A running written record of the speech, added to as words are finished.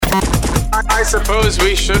I suppose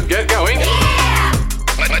we should get going. Yeah!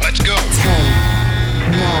 Let's go.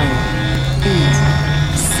 10, 9,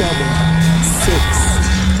 8, 7, 6,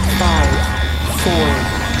 5, 4,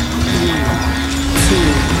 3,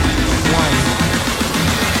 2, 1.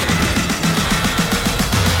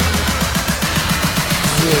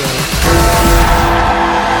 0.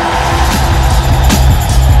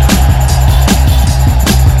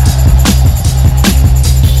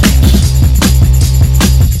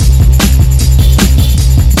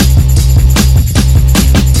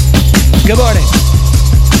 Good morning.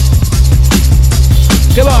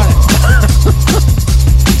 Good morning.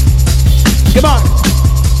 Come on.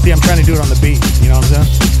 See, I'm trying to do it on the beat. You know what I'm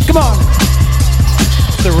saying? Come on.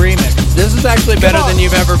 It's the remix. This is actually better than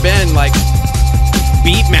you've ever been, like,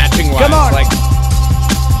 beat matching wise. Come on. Like,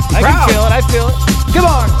 I proud. can feel it. I feel it. Come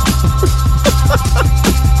on.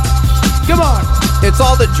 Come on. It's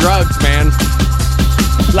all the drugs, man.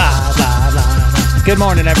 La, la, la, la. Good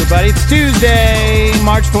morning, everybody. It's Tuesday,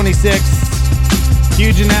 March 26th.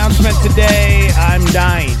 Huge announcement today. I'm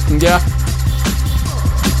dying. Yeah.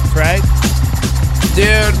 That's right. Dude,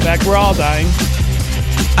 In fact, we're all dying.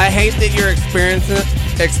 I hate that you're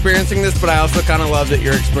experiencing this, but I also kind of love that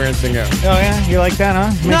you're experiencing it. Oh, yeah? You like that,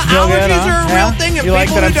 huh? No, Makes you feel good, allergies huh? are a Yeah? real thing, and You like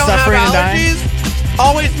people that who I'm don't have suffering and dying? allergies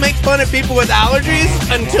always make fun of people with allergies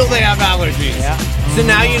until they have allergies. Yeah. So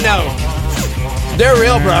now you know. They're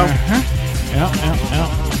real, bro. Yeah.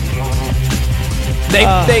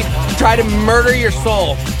 They try to murder your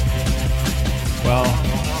soul. Well,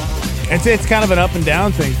 it's kind of an up and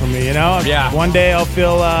down thing for me, you know? Yeah. One day I'll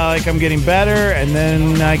feel like I'm getting better, and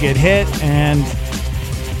then I get hit, and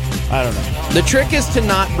I don't know. The trick is to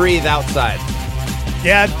not breathe outside.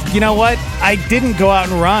 Yeah, you know what? I didn't go out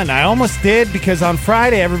and run. I almost did because on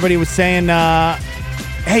Friday everybody was saying,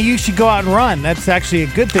 hey, you should go out and run. That's actually a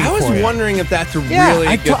good thing I was for you. wondering if that's really Yeah,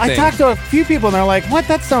 a good thing. I talked to a few people, and they're like, what?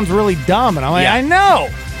 That sounds really dumb. And I'm like, Yeah. I know.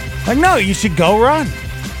 Like, no, you should go run.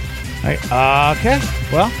 Okay.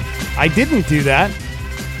 Well, I didn't do that.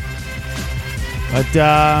 But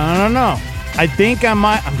I don't know. I think I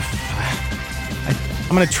might.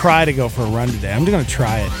 I'm going to try to go for a run today. I'm just going to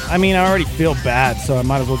try it. I mean, I already feel bad, so I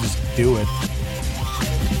might as well just do it.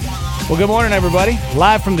 Well, good morning, everybody.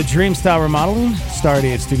 Live from the Dream Style Remodeling, Star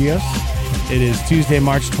 88 Studios. It is Tuesday,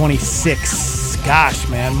 March 26th. Gosh,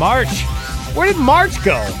 man, March. Where did March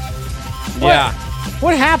go? Yeah.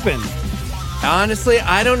 What happened? Honestly,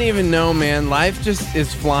 I don't even know, man. Life just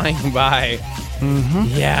is flying by. Mm-hmm.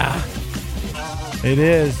 Yeah. It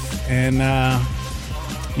is. And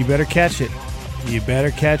you better catch it. You better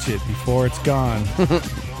catch it before it's gone.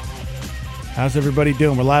 How's everybody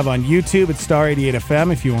doing? We're live on YouTube at Star 88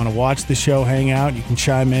 FM. If you want to watch the show, hang out, you can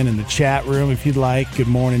chime in the chat room if you'd like. Good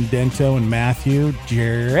morning, Dento and Matthew.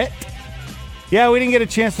 Jarrett. Yeah, we didn't get a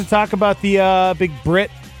chance to talk about the big Brit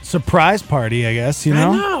surprise party, I guess, you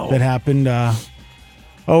know? I know. That happened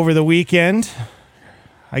over the weekend.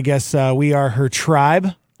 I guess we are her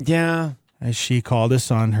tribe, Yeah. as she called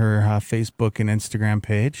us on her Facebook and Instagram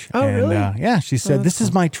page. Oh, and, really? Yeah, she said, this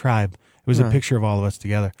is my tribe. It was a picture of all of us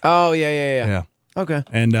together. Oh, yeah. Yeah. Okay.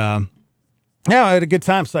 And, yeah, I had a good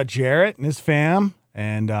time. Saw Jarrett and his fam,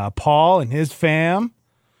 and Paul and his fam.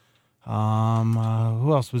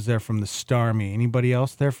 Who else was there from the Starmy? Anybody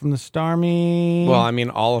else there from the Starmy? Well, I mean,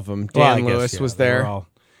 all of them. Well, I Dan guess, Lewis yeah, was they were there. all-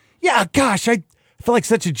 Yeah, gosh, I feel like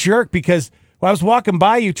such a jerk because I was walking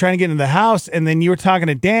by you trying to get into the house, and then you were talking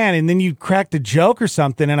to Dan, and then you cracked a joke or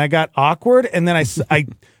something, and I got awkward, and then I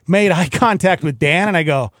made eye contact with Dan, and I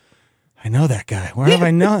go, I know that guy. Where have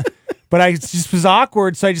I known? But I just was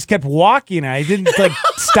awkward, so I just kept walking. I didn't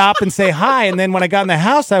stop and say hi, and then when I got in the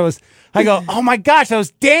house, I go, oh my gosh, that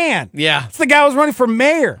was Dan. Yeah. It's the guy who was running for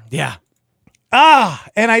mayor. Yeah.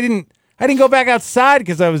 And I didn't go back outside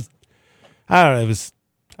because I don't know,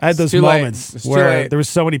 I had those too late. moments It's too where late. there was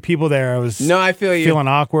so many people there. I was No, I feel you. feeling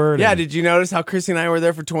awkward. Yeah, and- did you notice how Chrissy and I were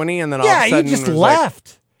there for 20 and then all yeah, of a sudden you just it was like-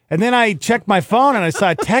 left. And then I checked my phone and I saw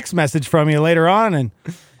a text message from you later on, and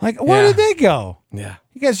like, where Yeah. did they go? Yeah.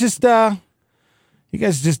 You guys just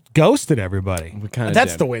ghosted everybody. We kinda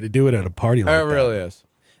That's did. the way to do it at a party like It that. really is.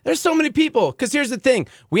 There's so many people. Because here's the thing.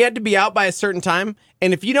 We had to be out by a certain time.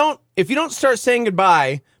 And if you don't start saying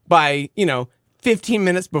goodbye by, 15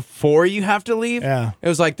 minutes before you have to leave, Yeah. it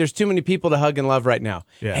was like, there's too many people to hug and love right now.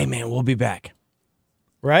 Yeah. Hey, man, we'll be back.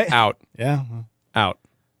 Right? Out. Yeah. Out.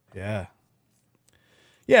 Yeah.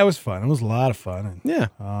 Yeah, it was fun. It was a lot of fun. And Yeah.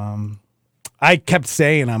 I kept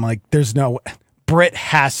saying, I'm like, Britt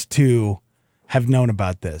has to have known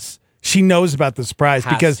about this. She knows about the surprise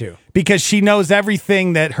Has because she knows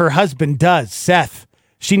everything that her husband does, Seth.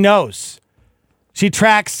 She knows. She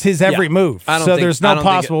tracks his every move, I don't so think- there's I no don't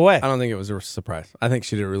think possible it- way. I don't think it was a surprise. I think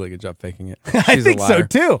she did a really good job faking it. I She's a think so liar.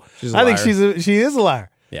 too. She's a I think liar. she is a liar.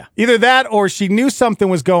 Yeah. Either that or she knew something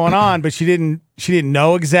was going on, but she didn't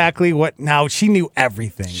know exactly what. Now she knew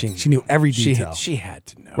everything. She knew every detail. She had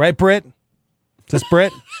to know. Right, Britt? Is this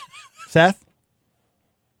Britt? Seth?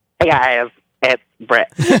 Hey guys, it's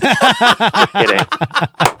Brett. Just kidding.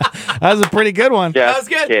 That was a pretty good one. Just That was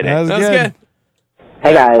good. kidding. That was good.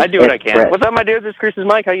 Hey guys, I do what I it's can. Brett. What's up, my dudes? It's Chris's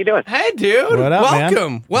Mike. How you doing? Hey, dude. What up,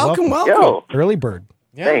 man? Welcome. Yo. Early bird.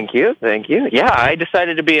 Yeah. Thank you. Yeah, I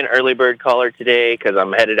decided to be an early bird caller today because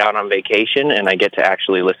I'm headed out on vacation and I get to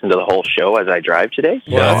actually listen to the whole show as I drive today.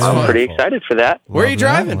 So Yeah, that's I'm pretty wonderful. excited for that. Where are you Love that,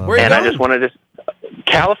 driving? love Where are you And I going? just wanted to...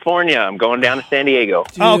 California. I'm going down to San Diego.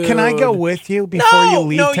 Oh, can I go Dude. with you before you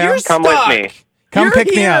leave no, town? you're Come with stuck. me. Come You're pick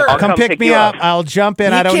me here. up. I'll Come come pick pick me you up. up. I'll jump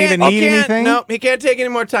in. I don't even need anything. No, he can't take any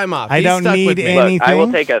more time off. I He's don't stuck need with me. any- Look, I will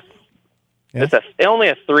Anything? take a... Yeah. It's only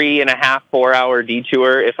a 3.5, 4-hour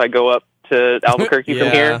detour if I go up to Albuquerque Yeah.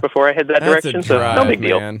 from here before I head that That's direction. a So drive, no big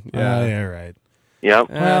deal. man. Oh, Yeah. yeah, right. Yep.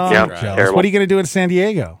 Well, Yep. I'm jealous. Terrible. What are you going to do in San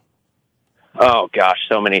Diego? Oh gosh,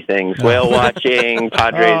 so many things. Whale watching,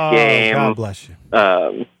 Padres Oh, game. God bless you.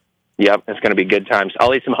 Yep, it's going to be good times.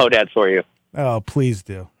 I'll eat some Hodads for you. Oh, please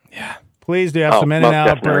do. Yeah. Please do. Have Oh, some most In-N-Out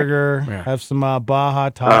definitely. burger. Yeah. Have some Baja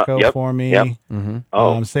Taco Yep, for me. yep. Say hi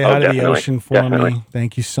to the definitely, ocean for definitely. me.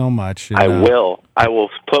 Thank you so much. And, I will. I will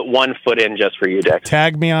put one foot in just for you, Dex.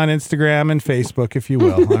 Tag me on Instagram and Facebook if you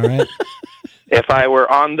will. All right. If I were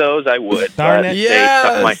on those, I would. Darn but it. They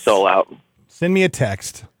suck my Yes. soul out. Send me a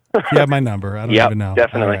text. If you have my number. I don't Yep, even know.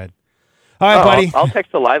 definitely. All right. All right, Oh, buddy. I'll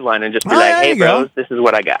text the live line and just be Oh, like, there "Hey, you go. bros, this is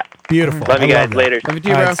what I got." Beautiful. Love you I guys. that. Later. Love you too,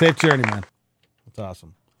 All bro. right, safe journey, man. That's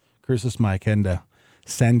awesome. Cruises Mike and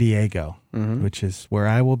San Diego, which is where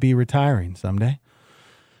I will be retiring someday.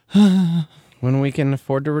 When we can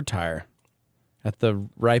afford to retire at the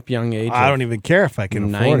ripe young age I of don't even care if I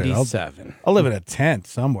can afford it. 97. I'll live in a tent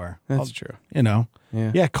somewhere. That's true. You know.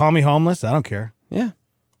 Yeah. Call me homeless. I don't care. Yeah.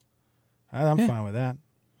 I'm fine with that.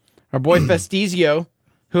 Our boy Festizio,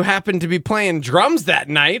 who happened to be playing drums that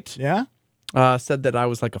night, Yeah? said that I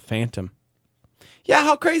was like a phantom. Yeah,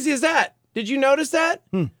 how crazy is that? Did you notice that?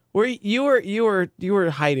 Where you were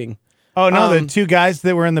hiding? Oh, no, the Um, two guys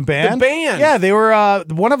that were in the band? band. Yeah, they were,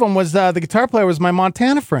 one of them was, the guitar player was my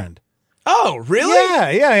Montana friend. Oh,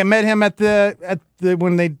 really? Yeah, I met him at the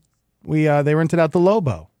when they rented out the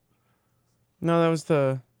Lobo. No, that was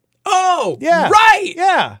the. Oh, Yeah. right.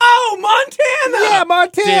 Yeah. Oh, Montana. Yeah,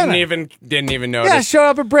 Montana. Didn't even notice. Yeah, show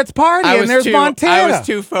up at Brett's party and there's Montana. I was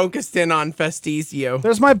too focused in on Festizio.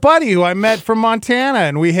 There's my buddy who I met from Montana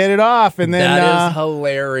and we hit it off and then That is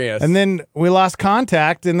hilarious. and then we lost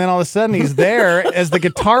contact and then all of a sudden he's there as the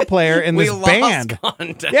guitar player in we this lost band.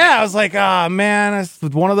 contact. Yeah, I was like, oh man, it's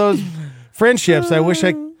one of those friendships I wish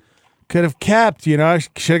I could have kept. You know, I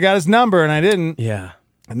should have got his number and I didn't. Yeah.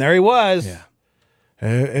 And there he was. Yeah.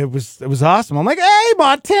 It was awesome. I'm like, hey,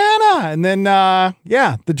 Montana, and then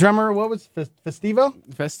the drummer, what was Festivo?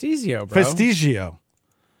 Festizio, bro. Festigio.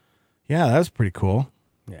 Yeah, that was pretty cool.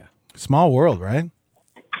 Yeah. Small world, right?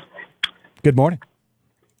 Good morning.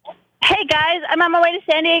 Hey guys, I'm on my way to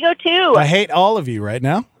San Diego too. I hate all of you right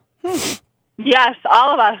now. Yes,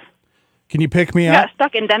 all of us. Can you pick me We up? got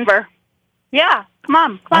stuck in Denver. Yeah, come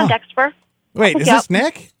on, Oh. Dexter. Wait, is Yep. this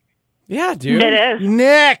Nick? Yeah, dude. It is.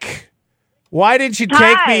 Nick, why did you take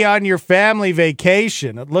Hi. me on your family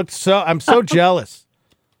vacation? I'm so jealous.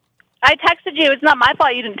 I texted you. It's not my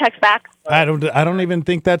fault you didn't text back. I don't even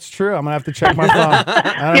think that's true. I'm gonna have to check my phone.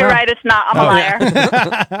 I don't You're know. right. It's not. I'm a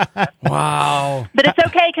liar. Wow. But it's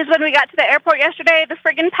okay because when we got to the airport yesterday, the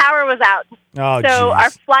friggin' power was out. Oh, So jeez. our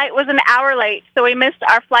flight was an hour late. So we missed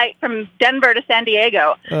our flight from Denver to San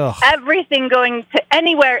Diego. Ugh. Everything going to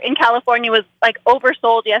anywhere in California was like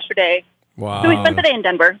oversold yesterday. Wow. So we spent the day in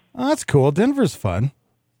Denver. Oh, that's cool. Denver's fun.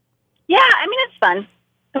 Yeah, I mean, it's fun.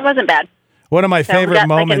 It wasn't bad. One of my So we favorite got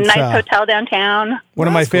moments. like a nice hotel downtown. One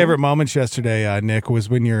of my That's cool. favorite moments yesterday, Nick, was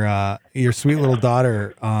when your sweet little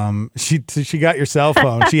daughter, she got your cell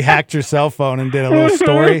phone. She hacked your cell phone and did a little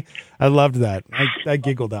story. I loved that. I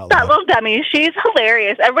giggled out That loud. little dummy. She's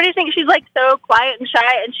hilarious. Everybody thinks she's like so quiet and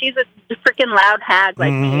shy, and she's a freaking loud hag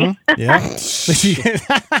like me. Yeah.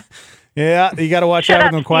 Yeah, you got to watch Shut out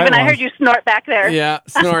up, with them quiet Steven. I ones. heard you snort back there. Yeah,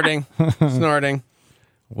 snorting. Snorting.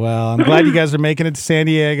 Well, I'm glad you guys are making it to San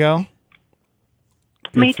Diego.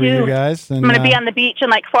 Good Me for you too. guys. And, I'm going to be on the beach in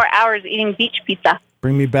like 4 hours eating beach pizza.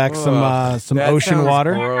 bring me back some Ugh, some that ocean sounds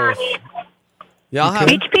water. gross. Y'all have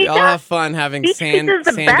Beach pizza? y'all have fun having Beach pizza's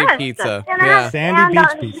the sandy best. pizza. And Yeah, Sandy beach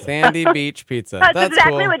pizza. sandy beach pizza. That's That's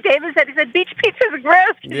exactly cool. what David said. He said beach pizza's gross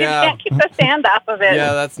because Yeah. you can't keep the sand off of it.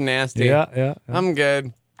 Yeah, that's nasty. Yeah. I'm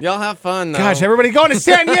good. Y'all have fun though. Gosh, everybody going to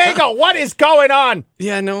San Diego. What is going on?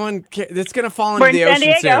 Yeah, no one. It's gonna fall We're into the in San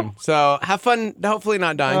ocean Diego. soon. So have fun. Hopefully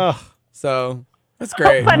not dying. Ugh. So that's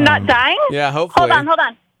great. But not dying? Yeah, hopefully. Hold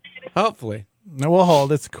on. Hopefully. No, we'll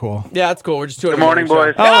hold. It's cool. Yeah, that's cool. We're just doing Good morning,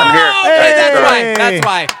 boys. show. I'm here. Okay, that's Hey! why. That's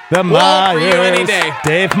why. The We'll Myers. for you any day.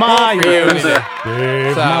 Dave We'll for you Myers. any day.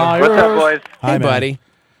 Dave So, Myers. What's up, boys? Hi, Hey, man. buddy.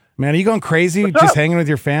 Man, are you going crazy just hanging with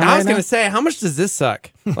your family? I was right gonna now? say, how much does this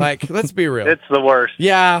suck? Like, let's be real. It's the worst.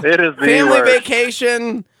 Yeah, It is the family worst.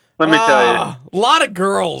 vacation. Let me tell you. A lot of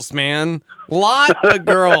girls, man. Lot of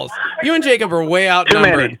girls. You and Jacob are way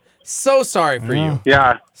outnumbered. many. So sorry for you.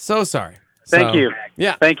 Yeah. So sorry. Thank So, you.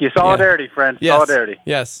 Yeah. Thank you. Solidarity, friends. Yes. Solidarity.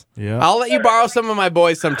 Yes. Yeah. I'll let you borrow some of my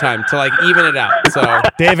boys sometime to like even it out. So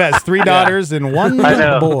Dave has 3 daughters and 1 I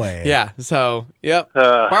know. boy. yeah. So yep.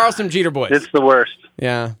 Uh, Borrow some Jeter boys. It's the worst.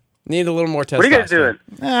 Yeah. Need a little more testosterone. What are you guys doing?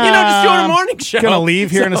 You know, just doing a morning show. Gonna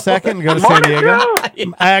leave here in a second and go to San Morning Diego.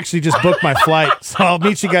 show? I actually just booked my flight, so I'll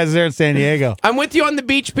meet you guys there in San Diego. I'm with you on the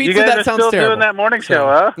beach pizza. You guys that are sounds still terrible. doing that morning show, So,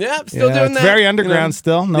 huh? Yeah, still Yeah, doing it's that. very you know. underground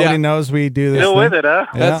still. Nobody Yeah. knows we do this. Still thing. with it, huh?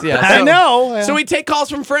 That's yeah. I so- know. Yeah. So we take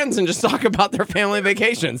calls from friends and just talk about their family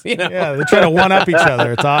vacations. You know. Yeah, they try to one up each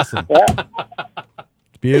other. It's awesome.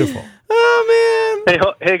 It's beautiful. Oh man.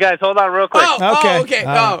 Hey, guys, hold on real quick. Oh, Okay. okay.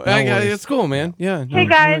 No Okay, worries. it's cool, man. Yeah. Hey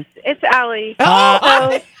guys, it's Allie.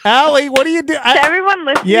 Allie, what do you do? To everyone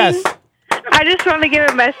listening, Yes, I just want to give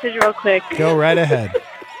a message real quick. go right ahead.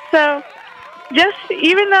 So, just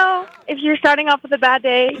even though if you're starting off with a bad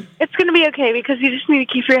day, it's going to be okay because you just need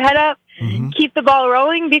to keep your head up, keep the ball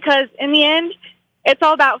rolling because in the end, it's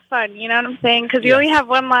all about fun. You know what I'm saying? Because you only have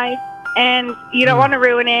one life and you don't want to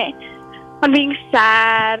ruin it on being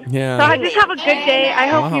sad. Yeah. So I just have a good day. I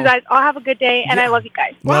hope you guys all have a good day and I love you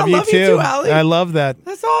guys. Wow, Love you love you too. too, Allie. I love that.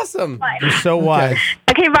 That's awesome. You're so wise.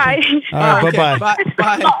 Okay, bye. All right, Okay, bye-bye.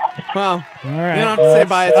 Bye. Wow. All right. You don't have to say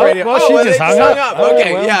bye. It's Oh, radio. well, she they just hung up. Oh,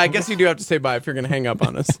 Okay. well. Yeah, I guess you do have to say bye if you're going to hang up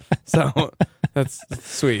on us. So that's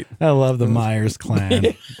sweet. I love the Myers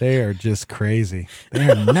clan. They are just crazy.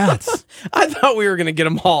 They're nuts. I thought we were going to get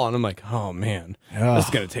them all, and I'm like, oh man, Ugh. that's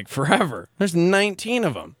going to take forever. There's 19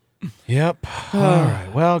 of them. Yep. All right.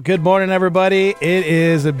 Well, good morning, everybody. It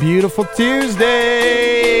is a beautiful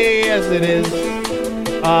Tuesday. Yes, it is.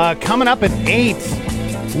 Coming up at 8,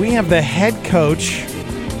 we have the head coach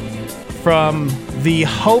from the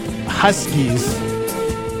Hope Huskies.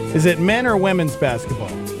 Is it men or women's basketball?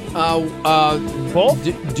 Both?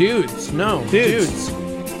 Dudes. No. Dudes.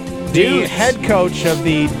 Dudes. The head coach of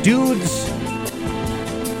the Dudes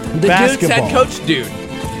The basketball. dude's head coach dude.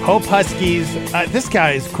 Hope Huskies. This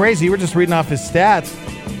guy is crazy. We're just reading off his stats.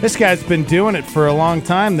 This guy's been doing it for a long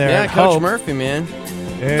time there. Yeah, at Coach Hope. Murphy, man.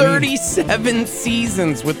 And 37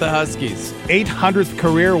 seasons with the Huskies. 800th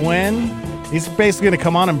career win. He's basically going to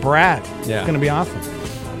come on and brag. Yeah. It's going to be awesome.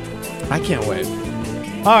 I can't wait.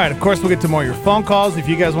 All right, of course, we'll get to more of your phone calls. If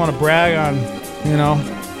you guys want to brag on,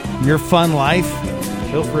 your fun life,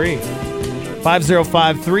 feel free.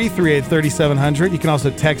 505-338-3700. You can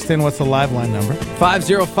also text in. What's the live line number?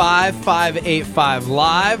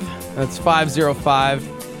 505-585-LIVE. That's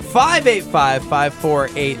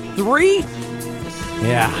 505-585-5483.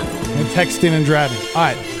 Yeah. And text in and drive it. All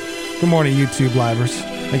right. Good morning, YouTube livers.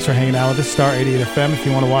 Thanks for hanging out with us. Star 88 FM if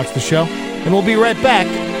you want to watch the show. And we'll be right back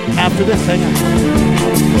after this. Hang on.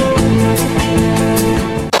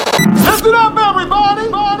 Listen up, everybody!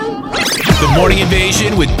 The Morning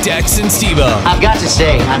Invasion with Dex and Steve-O. I've got to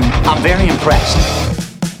say, I'm very impressed.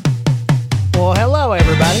 Well, hello,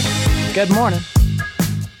 everybody. Good morning.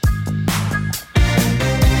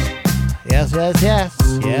 Yes, yes, yes.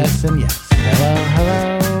 Yes, and yes. Hello,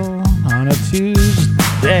 hello. On a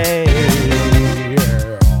Tuesday.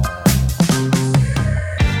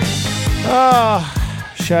 Oh,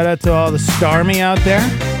 shout out to all the Starmy out there.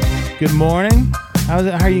 Good morning. How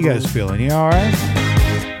are you guys feeling? You all right?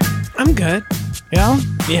 I'm good. Yeah?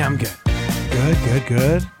 Yeah, I'm good.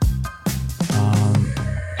 Good.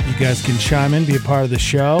 You guys can chime in, be a part of the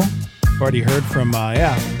show. Already heard from,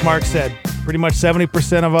 Mark said pretty much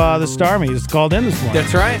 70% of the Starmies called in this morning.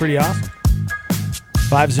 That's right. Pretty awesome.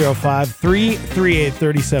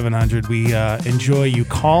 505-338-3700. We enjoy you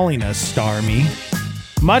calling us Starmy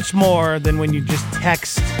much more than when you just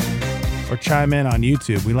text or chime in on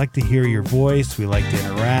YouTube. We like to hear your voice. We like to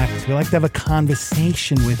interact. We like to have a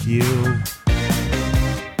conversation with you.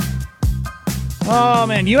 Oh,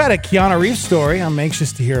 man, you had a Keanu Reeves story I'm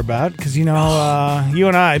anxious to hear about because, you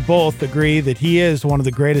and I both agree that he is one of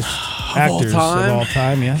the greatest actors time. of all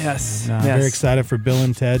time. Yes. Yes, And, yes. Very excited for Bill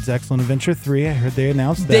and Ted's Excellent Adventure 3. I heard they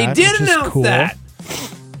announced that. They did which is announce cool. that.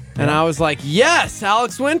 And I was like, yes,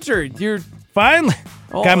 Alex Winter, you're Finally.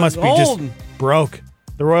 Oh, Guy must be old. just broke.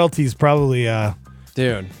 The royalties probably.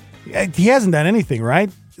 dude. He hasn't done anything, right?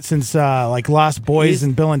 Since like Lost Boys He's-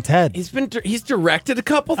 and Bill and Ted. He's directed a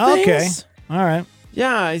couple things. Okay. All right.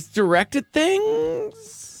 Yeah, he's directed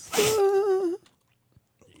things.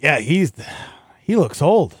 Yeah, he looks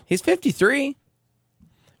old. He's 53.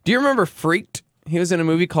 Do you remember Freaked? He was in a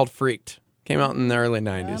movie called Freaked. Came out in the early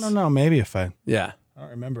 90s. I don't know. Maybe if I Yeah. don't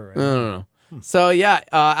remember. Right. I don't know. So, yeah,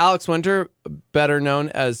 Alex Winter, better known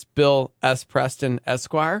as Bill S. Preston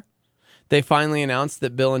Esquire. They finally announced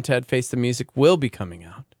that Bill and Ted Face the Music will be coming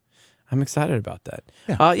out. I'm excited about that.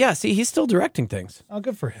 Yeah, see, he's still directing things. Oh,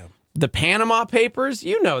 good for him. The Panama Papers,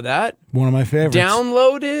 you know that. One of my favorites.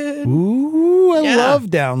 Downloaded. Ooh, I Yeah. love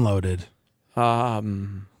Downloaded.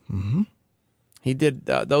 He did.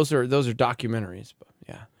 Those are documentaries. But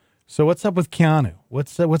yeah, So what's up with Keanu?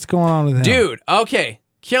 What's going on with him? dude. Okay,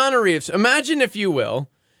 Keanu Reeves. Imagine, if you will,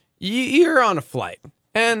 you're on a flight,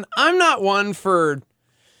 and I'm not one for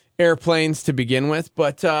airplanes to begin with,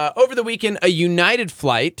 but over the weekend, a United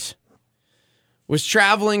flight was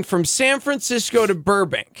traveling from San Francisco to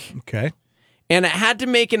Burbank, Okay. and it had to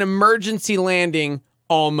make an emergency landing,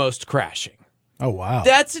 almost crashing. Oh, wow.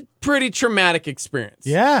 That's a pretty traumatic experience.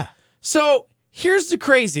 Yeah. So here's the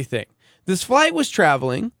crazy thing. This flight was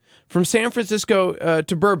traveling from San Francisco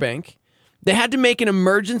to Burbank. They had to make an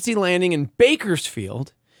emergency landing in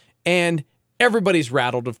Bakersfield, and everybody's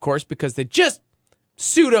rattled, of course, because they just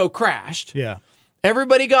pseudo crashed. Yeah.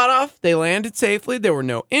 Everybody got off. They landed safely. There were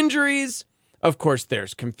no injuries. Of course,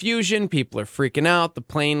 there's confusion. People are freaking out. The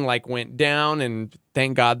plane went down, and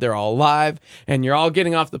thank God they're all alive. And you're all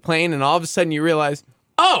getting off the plane, and all of a sudden you realize,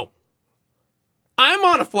 oh, I'm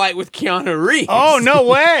on a flight with Keanu Reeves. Oh, no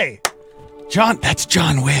way. That's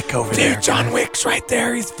John Wick over there. Dude, John Wick's right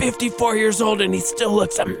there. He's 54 years old, and he still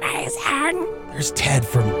looks amazing. There's Ted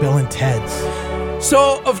from Bill and Ted's.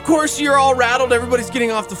 So, of course, you're all rattled. Everybody's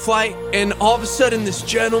getting off the flight, and all of a sudden, this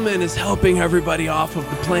gentleman is helping everybody off of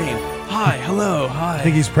the plane. Hi, hello, hi. I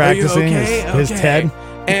think he's practicing his Ted.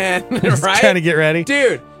 And He's right, trying to get ready.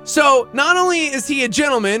 dude. So not only is he a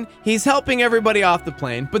gentleman, he's helping everybody off the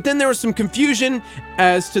plane, but then there was some confusion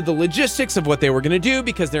as to the logistics of what they were going to do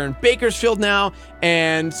because they're in Bakersfield now,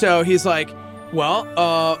 and so he's like, well,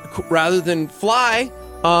 rather than fly,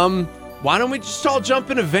 why don't we just all jump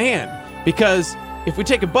in a van? Because if we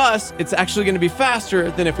take a bus, it's actually going to be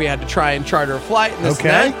faster than if we had to try and charter a flight and this Okay,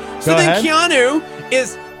 and that. So go then ahead. Keanu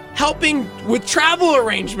is helping with travel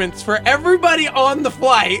arrangements for everybody on the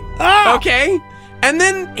flight. Ah! Okay? And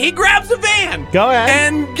then he grabs a van. Go ahead.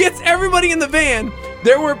 And gets everybody in the van.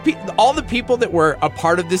 There were all the people that were a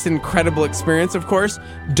part of this incredible experience, of course,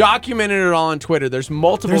 documented it all on Twitter. There's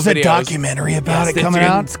multiple There's videos. a documentary about it coming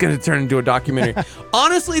out. It's going to turn into a documentary.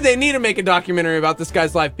 Honestly, they need to make a documentary about this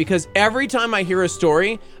guy's life because every time I hear a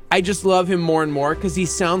story, I just love him more and more because he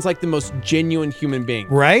sounds like the most genuine human being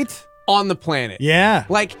Right? on the planet. Yeah.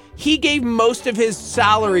 Like, he gave most of his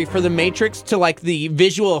salary for The Matrix to, like, the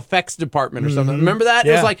visual effects department or something. Remember that? It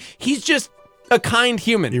Yeah. was like, he's just a kind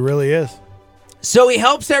human. He really is. So he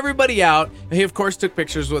helps everybody out. He, of course, took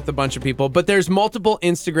pictures with a bunch of people, but there's multiple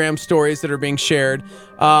Instagram stories that are being shared.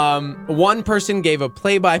 One person gave a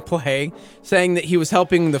play-by-play saying that he was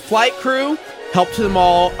helping the flight crew, helped them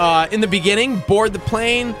all in the beginning, board the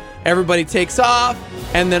plane, everybody takes off,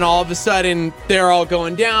 and then all of a sudden, they're all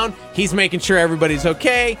going down. He's making sure everybody's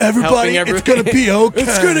okay. Everybody, helping it's gonna be okay.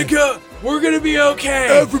 It's gonna go. We're gonna be okay.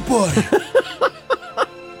 Everybody.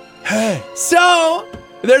 Hey. So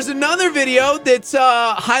there's another video that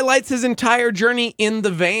highlights his entire journey in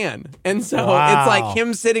the van, and so Wow. it's like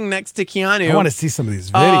him sitting next to Keanu. I want to see some of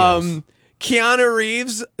these videos. Keanu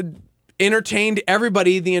Reeves entertained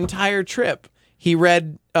everybody the entire trip. He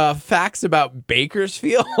read facts about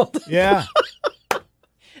Bakersfield Yeah.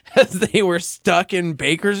 as they were stuck in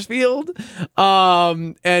Bakersfield,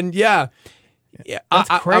 and yeah. Yeah, That's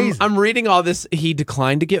crazy. I'm reading all this. He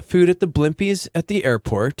declined to get food at the Blimpies at the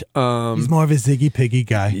airport. He's more of a Ziggy Piggy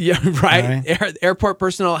guy. Yeah, right. Right. Airport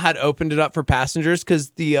personnel had opened it up for passengers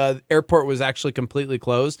because the airport was actually completely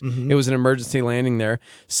closed. Mm-hmm. It was an emergency landing there.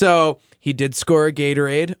 So he did score a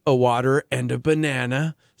Gatorade, a water, and a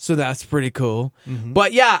banana. So that's pretty cool. Mm-hmm.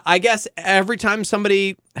 But yeah, I guess every time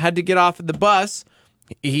somebody had to get off of the bus,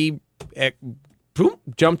 he boom,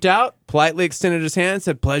 jumped out, politely extended his hand,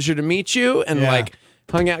 said, "Pleasure to meet you," and Yeah. like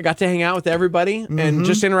got to hang out with everybody and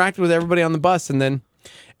just interacted with everybody on the bus, and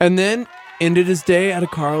then ended his day at a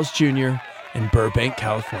Carl's Jr. in Burbank,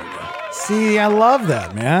 California. See, I love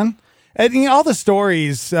that, man. And all the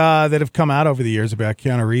stories that have come out over the years about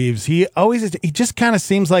Keanu Reeves, he just kind of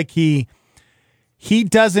seems like he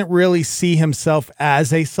doesn't really see himself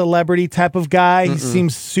as a celebrity type of guy. He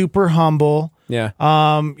seems super humble. Yeah.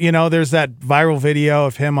 There's that viral video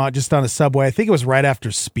of him just on a subway. I think it was right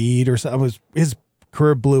after Speed or something. His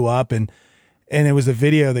career blew up, and it was a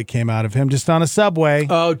video that came out of him just on a subway.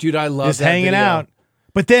 Oh, dude, I love just that hanging video. out.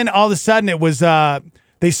 But then all of a sudden it was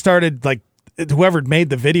they started like whoever made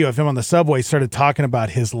the video of him on the subway started talking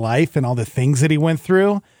about his life and all the things that he went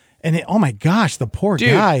through. And oh my gosh, the poor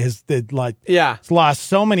guy has lost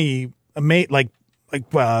so many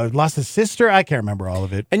lost his sister. I can't remember all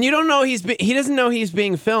of it. And you don't know he doesn't know he's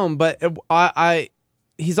being filmed, but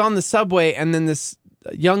he's on the subway, and then this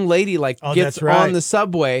young lady gets on the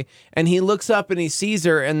subway, and he looks up and he sees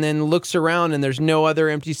her, and then looks around, and there's no other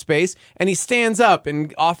empty space, and he stands up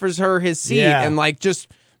and offers her his seat, and just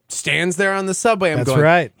stands there on the subway. That's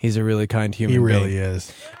right. He's a really kind human He being. really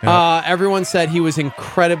is. Everyone said he was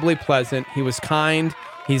incredibly pleasant. He was kind.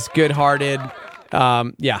 He's good-hearted.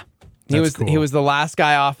 He was cool. He was the last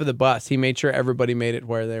guy off of the bus. He made sure everybody made it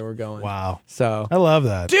where they were going. Wow. So I love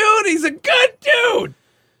that. dude, he's a good dude.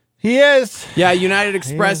 He is. Yeah, United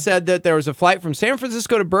Express said that there was a flight from San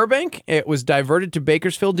Francisco to Burbank. It was diverted to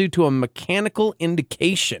Bakersfield due to a mechanical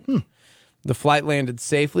indication. The flight landed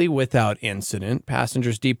safely without incident.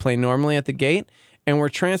 Passengers deplaned normally at the gate and were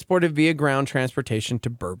transported via ground transportation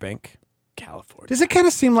to Burbank, California. Does it kind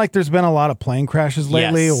of seem like there's been a lot of plane crashes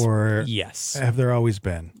lately, Yes. or Yes. have there always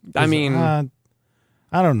been? I mean, I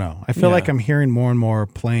don't know. I feel like I'm hearing more and more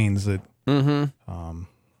planes that.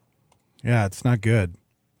 Yeah, it's not good.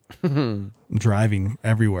 I'm driving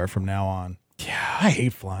everywhere from now on. Yeah, I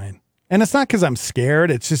hate flying, and it's not because I'm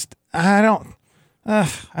scared. It's just I don't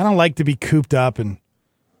like to be cooped up and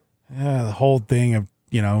the whole thing of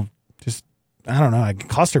just I don't know. I get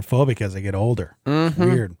claustrophobic as I get older. It's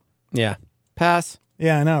weird. Yeah. Pass.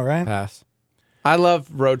 Yeah, I know, right? Pass. I love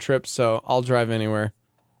road trips, so I'll drive anywhere.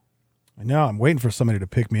 I know. I'm waiting for somebody to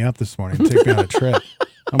pick me up this morning and take me on a trip.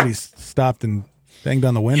 Nobody's stopped and banged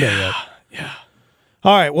on the window yet. Yeah.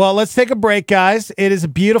 All right. Well, let's take a break, guys. It is a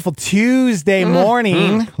beautiful Tuesday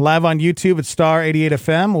morning. Live on YouTube at Star 88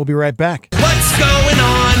 FM. We'll be right back. What's going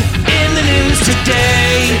on in the news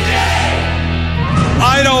today?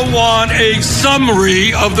 I don't want a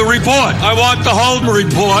summary of the report. I want the whole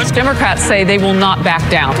report. Democrats say they will not back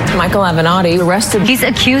down. Michael Avenatti arrested. He's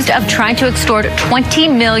accused of trying to extort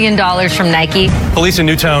 $20 million from Nike. Police in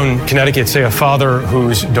Newtown, Connecticut say a father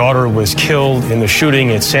whose daughter was killed in the shooting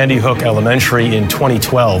at Sandy Hook Elementary in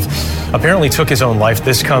 2012 apparently took his own life.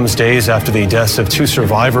 This comes days after the deaths of two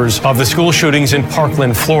survivors of the school shootings in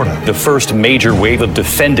Parkland, Florida. The first major wave of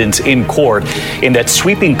defendants in court in that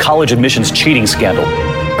sweeping college admissions cheating scandal.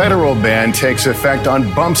 Federal ban takes effect on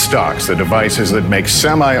bump stocks, the devices that make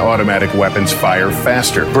semi-automatic weapons fire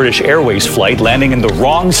faster. British Airways flight landing in the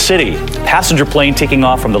wrong city. Passenger plane taking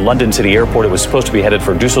off from the London City Airport. It was supposed to be headed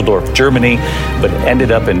for Dusseldorf, Germany, but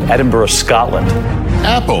ended up in Edinburgh, Scotland.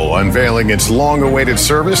 Apple unveiling its long-awaited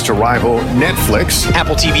service to rival Netflix.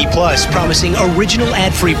 Apple TV Plus promising original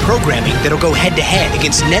ad-free programming that'll go head-to-head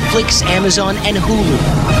against Netflix, Amazon, and Hulu.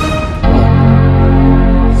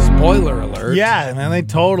 Spoiler alert. Yeah, man, they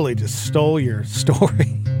totally just stole your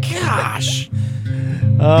story. Gosh.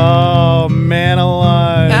 Oh, man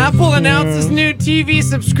alive. Apple announces new TV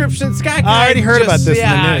subscription. Sky I already heard about this in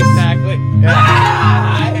the news. Exactly.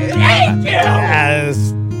 Thank you.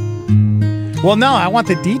 Yes. Well, no, I want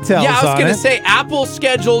the details. Yeah, I was going to say Apple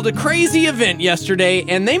scheduled a crazy event yesterday,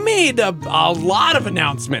 and they made a lot of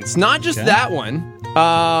announcements, not just that one.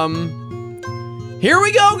 Here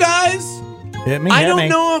we go, guys. Hit me. I don't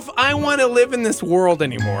know if I want to live in this world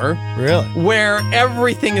anymore. Really? Where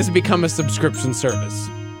everything has become a subscription service.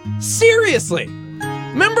 Seriously.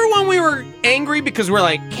 Remember when we were angry because we're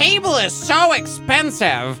like, cable is so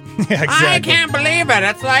expensive. Yeah, exactly. I can't believe it.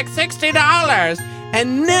 It's like $60.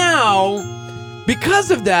 And now,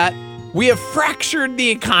 because of that, we have fractured the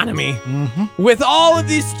economy with all of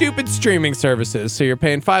these stupid streaming services. So you're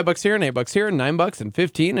paying $5 here and $8 here and $9 and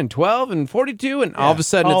 $15 and $12 and $42, and all of a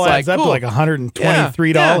sudden all it's adds like up to like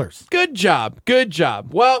 $123. Yeah. Good job. Good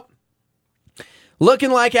job. Well,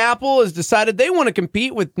 looking like Apple has decided they want to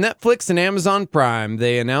compete with Netflix and Amazon Prime.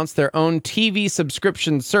 They announced their own TV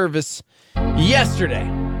subscription service yesterday.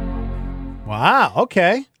 Wow.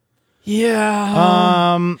 Okay.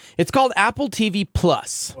 Yeah. It's called Apple TV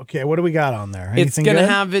Plus. Okay, what do we got on there? It's Anything going to good?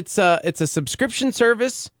 have it's a subscription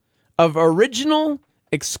service of original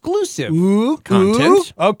exclusive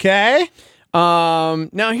content. Okay.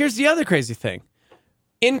 Now here's the other crazy thing.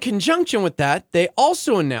 In conjunction with that, they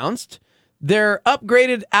also announced their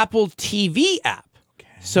upgraded Apple TV app. Okay.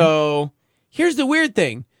 So here's the weird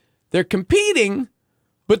thing. They're competing,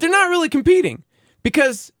 but they're not really competing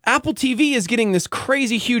because Apple TV is getting this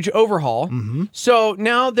crazy huge overhaul. Mm-hmm. So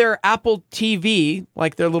now their Apple TV,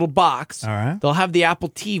 like their little box, All right. they'll have the Apple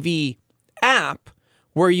TV app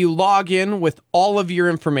where you log in with all of your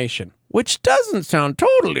information, which doesn't sound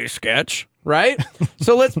totally sketch, right?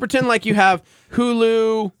 So let's pretend like you have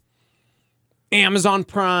Hulu, Amazon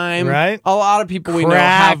Prime. Right. A lot of people we know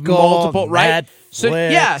have Crackle, multiple, right?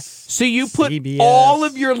 Netflix, So you put CBS. all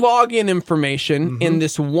of your login information in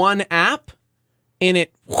this one app, and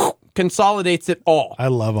it consolidates it all. I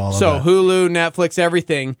love all of So that. Hulu, Netflix,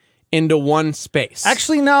 everything into one space.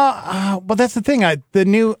 Actually, no. Well, that's the thing.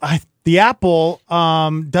 The Apple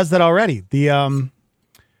does that already.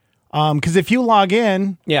 Because if you log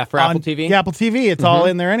in, for Apple TV, the Apple TV, it's all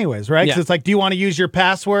in there anyways, right? Because Yeah. it's like, do you want to use your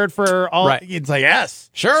password for all? Right. It's like, yes,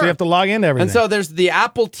 Sure. So you have to log into everything. And so there's the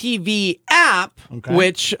Apple TV app, Okay.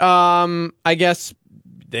 which I guess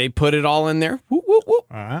they put it all in there. Whoop, whoop, whoop.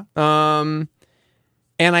 All right.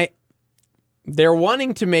 And they're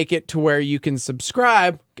wanting to make it to where you can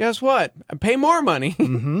subscribe. Guess what? Pay more money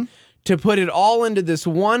to put it all into this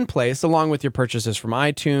one place, along with your purchases from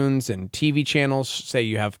iTunes and TV channels. Say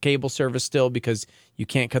you have cable service still because you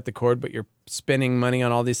can't cut the cord, but you're spending money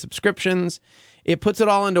on all these subscriptions. It puts it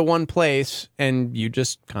all into one place, and you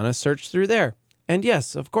just kind of search through there. And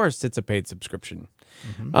yes, of course, it's a paid subscription.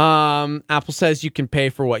 Apple says you can pay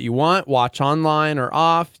for what you want, watch online or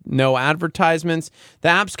off, no advertisements. The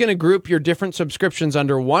app's going to group your different subscriptions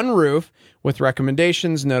under one roof with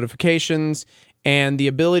recommendations, notifications, and the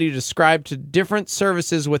ability to subscribe to different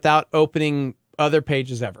services without opening other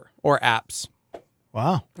pages ever or apps.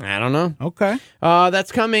 Wow. I don't know. Okay.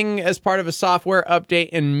 That's coming as part of a software update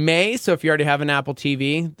in May. So if you already have an Apple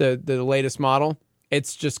TV, the latest model,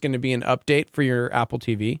 it's just going to be an update for your Apple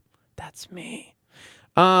TV. That's me.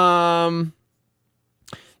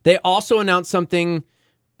 They also announced something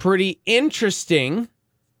pretty interesting.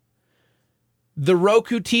 The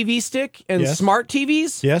Roku TV stick and Yes. smart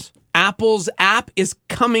TVs. Yes. Apple's app is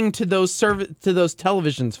coming to those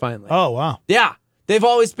televisions finally. Oh, wow. Yeah. They've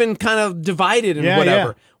always been kind of divided and Yeah, whatever.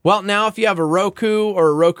 yeah. Well, now if you have a Roku or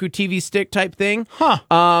a Roku TV stick type thing, for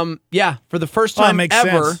the first Oh, that time makes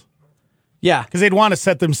ever. sense. Yeah. Because they'd want to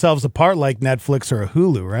set themselves apart like Netflix or a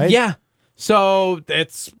Hulu, right? Yeah. So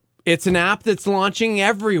it's an app that's launching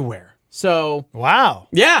everywhere. So wow.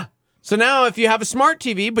 Yeah. So now if you have a smart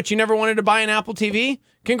TV, but you never wanted to buy an Apple TV,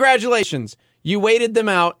 congratulations. You waited them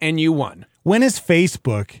out and you won. When is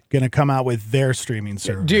Facebook going to come out with their streaming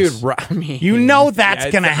service? Dude, I mean, you know that's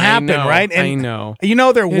going to happen, I know, right? I know. You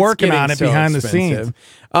know they're It's working on getting it so behind the expensive.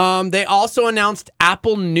 scenes. They also announced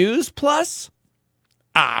Apple News Plus.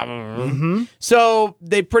 So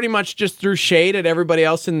they pretty much just threw shade at everybody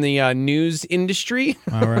else in the news industry.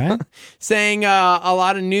 All right. Saying a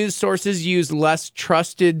lot of news sources use less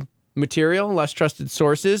trusted material, less trusted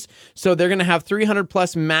sources. So they're going to have 300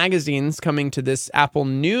 plus magazines coming to this Apple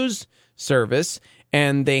News service,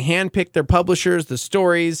 and they handpick their publishers, the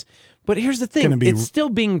stories. But here's the thing, it's still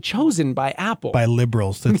being chosen by Apple. By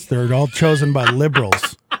liberals. They're all chosen by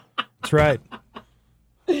liberals. That's right.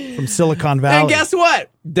 From Silicon Valley. And guess what?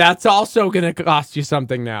 That's also going to cost you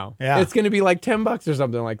something now. Yeah. It's going to be like $10 or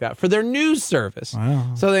something like that for their news service.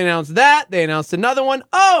 Wow. So they announced that. They announced another one.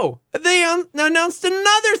 Oh, they announced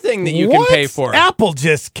another thing that you can pay for. Apple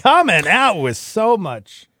just coming out with so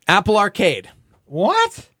much. Apple Arcade.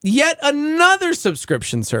 What? Yet another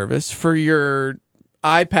subscription service for your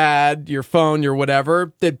iPad, your phone, your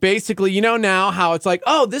whatever, that basically, you know now how it's like,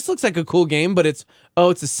 oh, this looks like a cool game, but it's a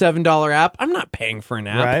 $7 app. I'm not paying for an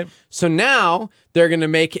app. Right. So now they're going to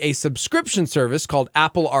make a subscription service called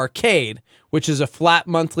Apple Arcade, which is a flat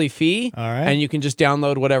monthly fee. All right. And you can just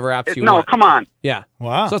download whatever apps you want. come on. Yeah.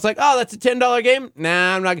 Wow. So it's like, oh, that's a $10 game?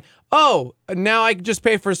 Nah, I'm not. Oh, now I just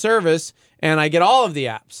pay for a service and I get all of the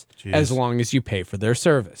apps as long as you pay for their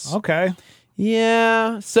service. Okay.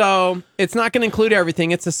 Yeah, so it's not going to include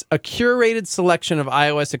everything. It's a curated selection of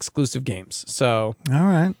iOS exclusive games. So, all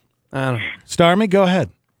right. I don't know. Starmy, go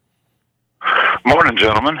ahead. Morning,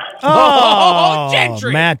 gentlemen. Oh,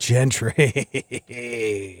 Gentry. Matt Gentry.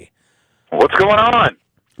 What's going on?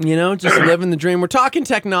 You know, just living the dream. We're talking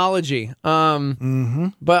technology.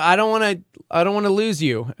 But I don't want to lose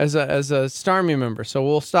you as a Starmy member. So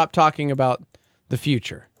we'll stop talking about the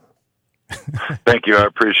future. Thank you. I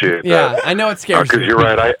appreciate that. Yeah, I know it scares you. Because you're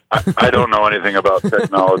right. I don't know anything about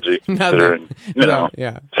technology. Considering,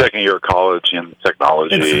 second year of college in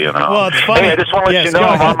technology. Well, it's funny. Hey, I just want to let you know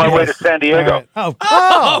I'm on my way to San Diego. Right.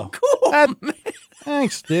 Oh, cool.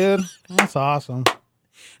 Thanks, dude. That's awesome.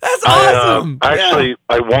 That's awesome. I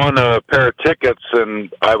won a pair of tickets,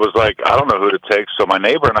 and I was like, I don't know who to take. So my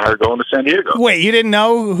neighbor and I are going to San Diego. Wait, you didn't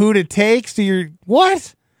know who to take? So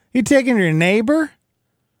what? You taking your neighbor?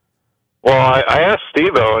 Well, I asked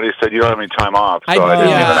Steve-O, and he said, you don't have any time off, so I didn't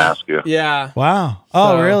even ask you. Yeah. Wow.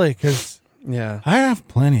 Oh, really? Because I have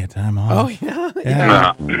plenty of time off. Oh, yeah.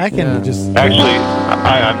 No. I can just... Actually,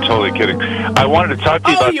 I'm totally kidding. I wanted to talk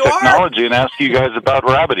to you about technology and ask you guys about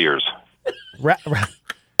rabbit ears.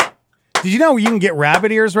 Did you know you can get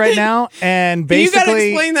rabbit ears right now? And basically, you got to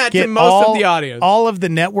explain that to get most of the audience. All of the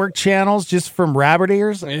network channels just from rabbit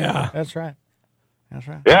ears? Yeah. That's right.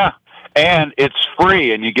 Yeah. And it's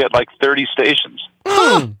free, and you get like 30 stations.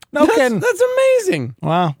 No kidding. That's amazing.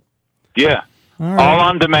 Wow. Yeah. All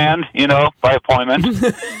on demand, by appointment.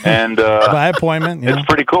 And by appointment, it's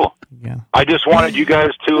pretty cool. Yeah. I just wanted you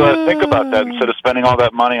guys to think about that instead of spending all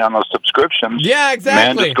that money on those subscriptions. Yeah,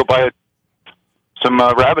 exactly. Man, just go buy some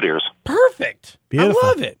rabbit ears. Perfect. Beautiful. I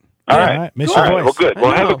love it. All right. Miss your voice. Well, good.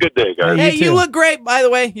 Well, have a good day, guys. Hey, you look great, by the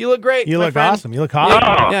way. You look great. You my look friend. awesome. You look hot.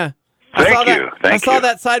 Oh, yeah. Thank you. I saw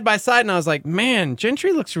that side by side, and I was like, man,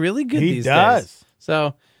 Gentry looks really good these days.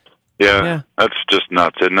 So, yeah, that's just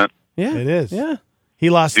nuts, isn't it? Yeah. It is. Yeah. He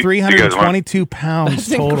lost 322 pounds That's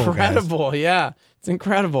total. incredible. Guys. Yeah. It's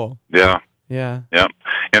incredible. Yeah. Yeah. Yeah.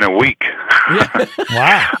 In a week. Yeah.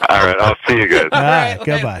 Wow. All right. I'll see you guys. All right.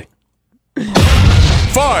 Goodbye.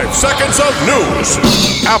 5 seconds of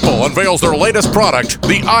news. Apple unveils their latest product,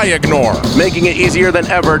 the iGnore. Making it easier than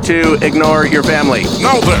ever to ignore your family.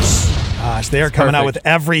 Now this. Gosh, they are coming out with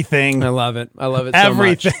everything. I love it. I love it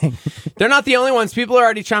everything. So much. They're not the only ones. People are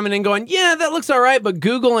already chiming in going, yeah, that looks all right. But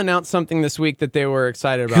Google announced something this week that they were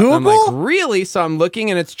excited about. Google? I'm like, really? So I'm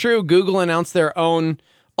looking, and it's true. Google announced their own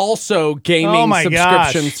also gaming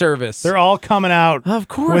subscription service. They're all coming out of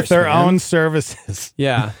course, with their own services.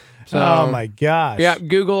 Yeah. So, oh, my gosh. Yeah,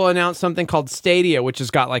 Google announced something called Stadia, which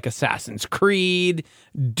has got like Assassin's Creed,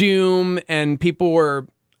 Doom, and people were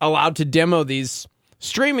allowed to demo these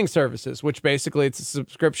streaming services, which basically it's a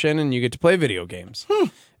subscription and you get to play video games.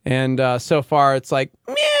 And so far it's like,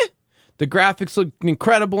 meh. The graphics look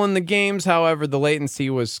incredible in the games. However, the latency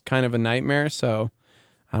was kind of a nightmare. So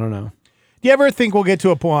I don't know. Do you ever think we'll get to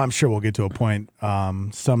a point? I'm sure we'll get to a point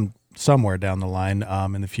somewhere down the line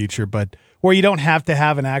in the future, but where you don't have to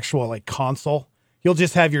have an actual like console. You'll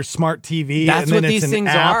just have your smart TV. That's and then what it's these an things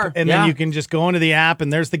app, are. And then you can just go into the app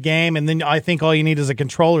and there's the game. And then I think all you need is a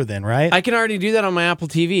controller then, right? I can already do that on my Apple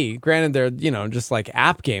TV. Granted, they're, just like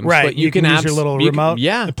app games. Right. But you can use your little remote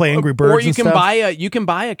to play Angry Birds or you and can stuff. you can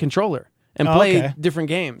buy a controller and play different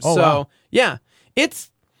games. Oh, so, wow. yeah,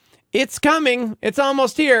 it's coming. It's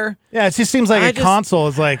almost here. Yeah, it just seems like console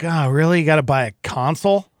is like, oh, really? You got to buy a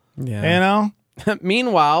console? Yeah. You know?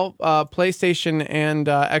 Meanwhile, PlayStation and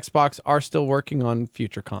Xbox are still working on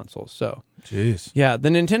future consoles. So, jeez. Yeah, the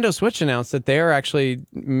Nintendo Switch announced that they are actually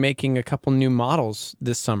making a couple new models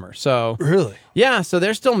this summer. So, really? Yeah, so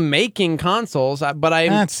they're still making consoles, but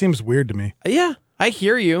that seems weird to me. Yeah, I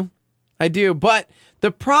hear you. I do. But the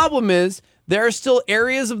problem is there are still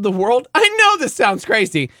areas of the world, I know this sounds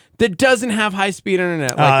crazy, that doesn't have high-speed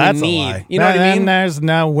internet like we need. A lie. You know what I mean? There's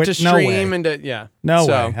to stream and to, No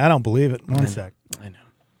way. I don't believe it. One sec. I know.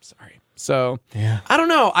 Sorry. So, yeah. I don't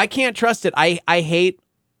know. I can't trust it. I hate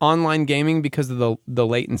online gaming because of the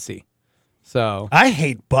latency. So I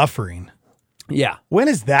hate buffering. Yeah. When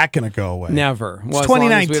is that going to go away? Never. It's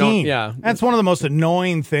 2019. Yeah. That's one of the most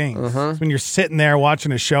annoying things. It's when you're sitting there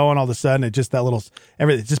watching a show and all of a sudden it just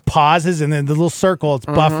everything just pauses and then the little circle, it's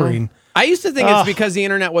buffering. I used to think it's because the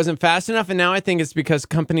internet wasn't fast enough, and now I think it's because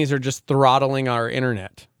companies are just throttling our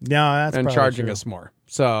internet. No, that's and probably charging true. us more.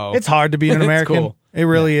 So it's hard to be an American. Cool. It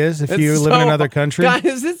really is. If you live in another country,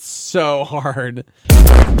 guys, it's so hard.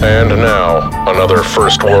 And now another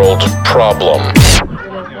first world problem.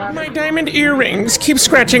 My diamond earrings keep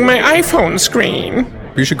scratching my iPhone screen.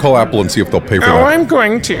 You should call Apple and see if they'll pay for that. Oh, I'm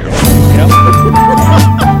going to.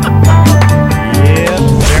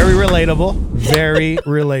 Very relatable. Very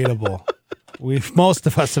relatable. Most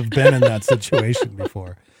of us have been in that situation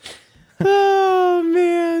before. Oh,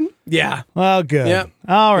 man. Yeah. Well, good. Yep.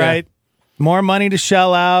 All right. Yeah. More money to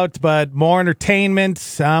shell out, but more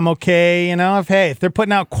entertainment. I'm okay. If they're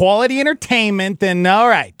putting out quality entertainment, then all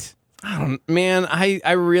right.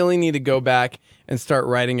 I really need to go back and start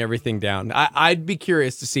writing everything down. I'd be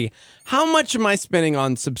curious to see how much am I spending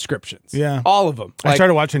on subscriptions? Yeah. All of them. I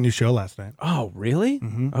started watching a new show last night. Oh, really?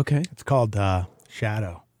 Mm-hmm. Okay. It's called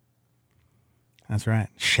Shadow. That's right.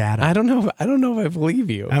 Shadow. I don't know if I believe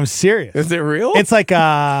you. I'm serious. Is it real? It's like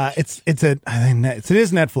it is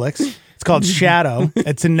Netflix. It's called Shadow.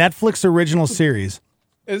 It's a Netflix original series.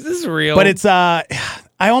 Is this real? But it's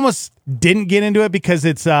I almost didn't get into it because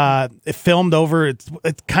it's filmed over. It's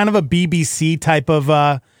kind of a BBC type of.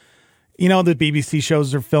 The BBC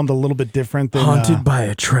shows are filmed a little bit different than. Haunted by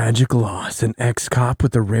a tragic loss, an ex-cop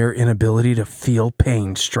with a rare inability to feel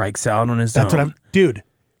pain strikes out on his own. That's what I'm, dude.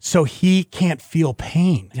 So he can't feel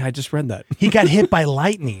pain. Yeah, I just read that. He got hit by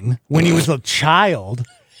lightning when he was a child,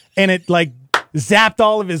 and it like zapped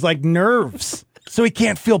all of his like nerves, so he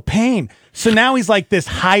can't feel pain. So now he's like this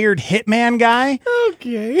hired hitman guy.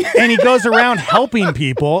 Okay. And he goes around helping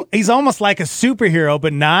people. He's almost like a superhero,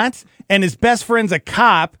 but not. And his best friend's a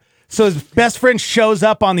cop. So his best friend shows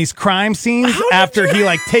up on these crime scenes after he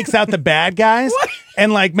like takes out the bad guys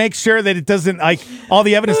and like makes sure that it doesn't like all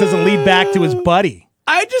the evidence doesn't lead back to his buddy.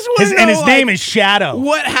 I just want to know, and his name is Shadow.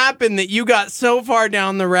 What happened that you got so far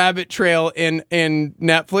down the rabbit trail in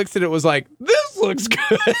Netflix that it was like, this looks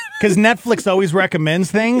good? Because Netflix always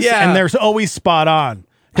recommends things, Yeah. and they're always spot on.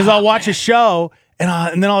 Because I'll watch a show,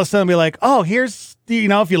 and then all of a sudden be like, oh, here's,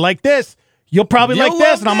 if you like this, you'll probably like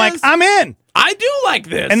this. And I'm like, I'm in. I do like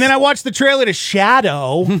this. And then I watched the trailer to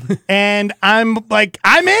Shadow, and I'm like,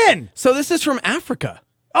 I'm in. So this is from Africa.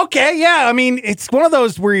 Okay, yeah. I mean, it's one of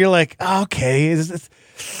those where you're like, okay, is this,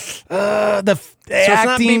 the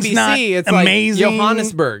acting's it's not not BBC. It's amazing. like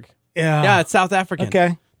Johannesburg. Yeah, it's South African.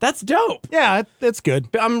 Okay, that's dope. Yeah, that's good.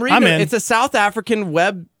 I'm reading I'm it. in. It's a South African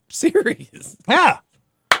web series. Yeah.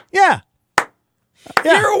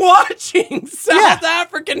 You're watching South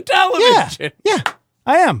African television. Yeah,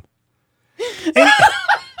 I am. And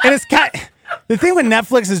it's the thing with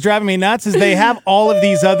Netflix is driving me nuts is they have all of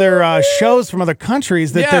these other shows from other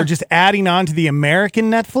countries that they're just adding on to the American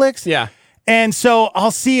Netflix. Yeah. And so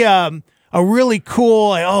I'll see a really cool,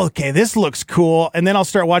 like, oh, okay, this looks cool. And then I'll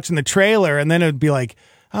start watching the trailer and then it'd be like,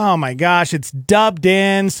 oh my gosh, it's dubbed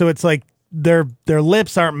in. So it's like their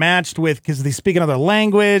lips aren't matched with, because they speak another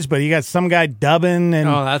language, but you got some guy dubbing. And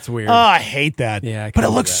oh, that's weird. Oh, I hate that. Yeah, but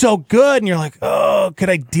it looks so good. And you're like, oh, could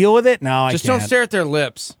I deal with it? No, I just can't. don't stare at their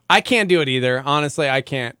lips. I can't do it either. Honestly, I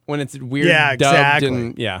can't. When it's weird, Yeah, dubbed exactly.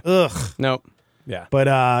 and Ugh. Nope. Yeah. But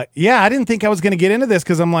I didn't think I was going to get into this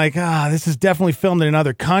because I'm like, this is definitely filmed in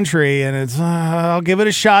another country, and it's I'll give it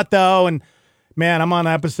a shot though. And man, I'm on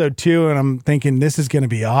episode 2, and I'm thinking this is going to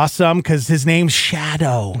be awesome because his name's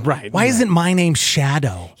Shadow. Right. Why isn't my name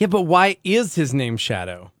Shadow? Yeah, but why is his name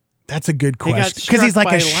Shadow? That's a good He got question. Because he's struck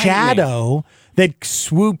like a by lightning. shadow that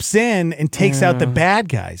swoops in and takes out the bad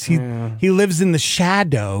guys. He lives in the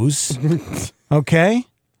shadows. Okay.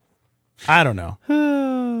 I don't know.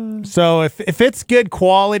 So if it's good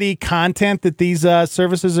quality content that these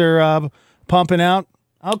services are pumping out,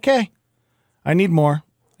 okay. I need more.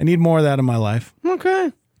 I need more of that in my life.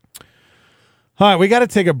 Okay. All right, we got to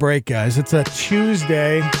take a break, guys. It's a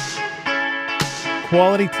Tuesday.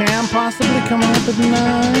 Quality Tam possibly coming up at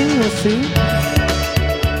 9. We'll see.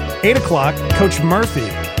 8 o'clock, Coach Murphy.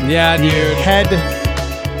 Yeah, the dude. Head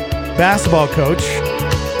basketball coach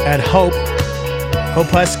at Hope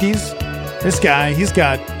Huskies. This guy, he's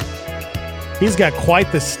got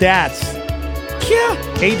quite the stats. Yeah.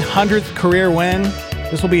 800th career win.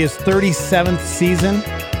 This will be his 37th season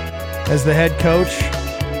as the head coach.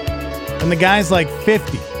 And the guy's like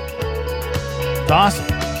 50. It's awesome.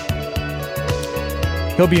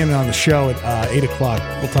 He'll be in on the show at 8 o'clock.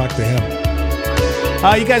 We'll talk to him.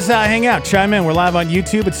 You guys hang out, chime in. We're live on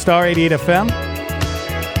YouTube at Star 88 FM.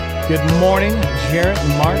 Good morning, Jarrett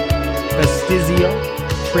and Mark, Vestizio,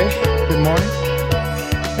 Trish. Good morning.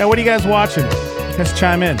 Yeah, what are you guys watching? You guys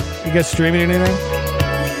chime in. You guys streaming anything?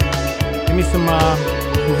 Give me some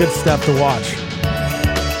good stuff to watch.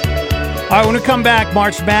 All right, when we come back,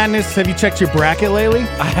 March Madness. Have you checked your bracket lately?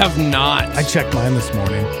 I have not. I checked mine this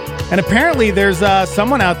morning. And apparently there's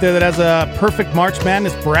someone out there that has a perfect March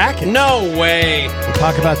Madness bracket. No way. We'll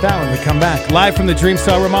talk about that when we come back. Live from the Dream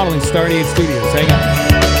Cell Remodeling Star 88 Studios. Hang on.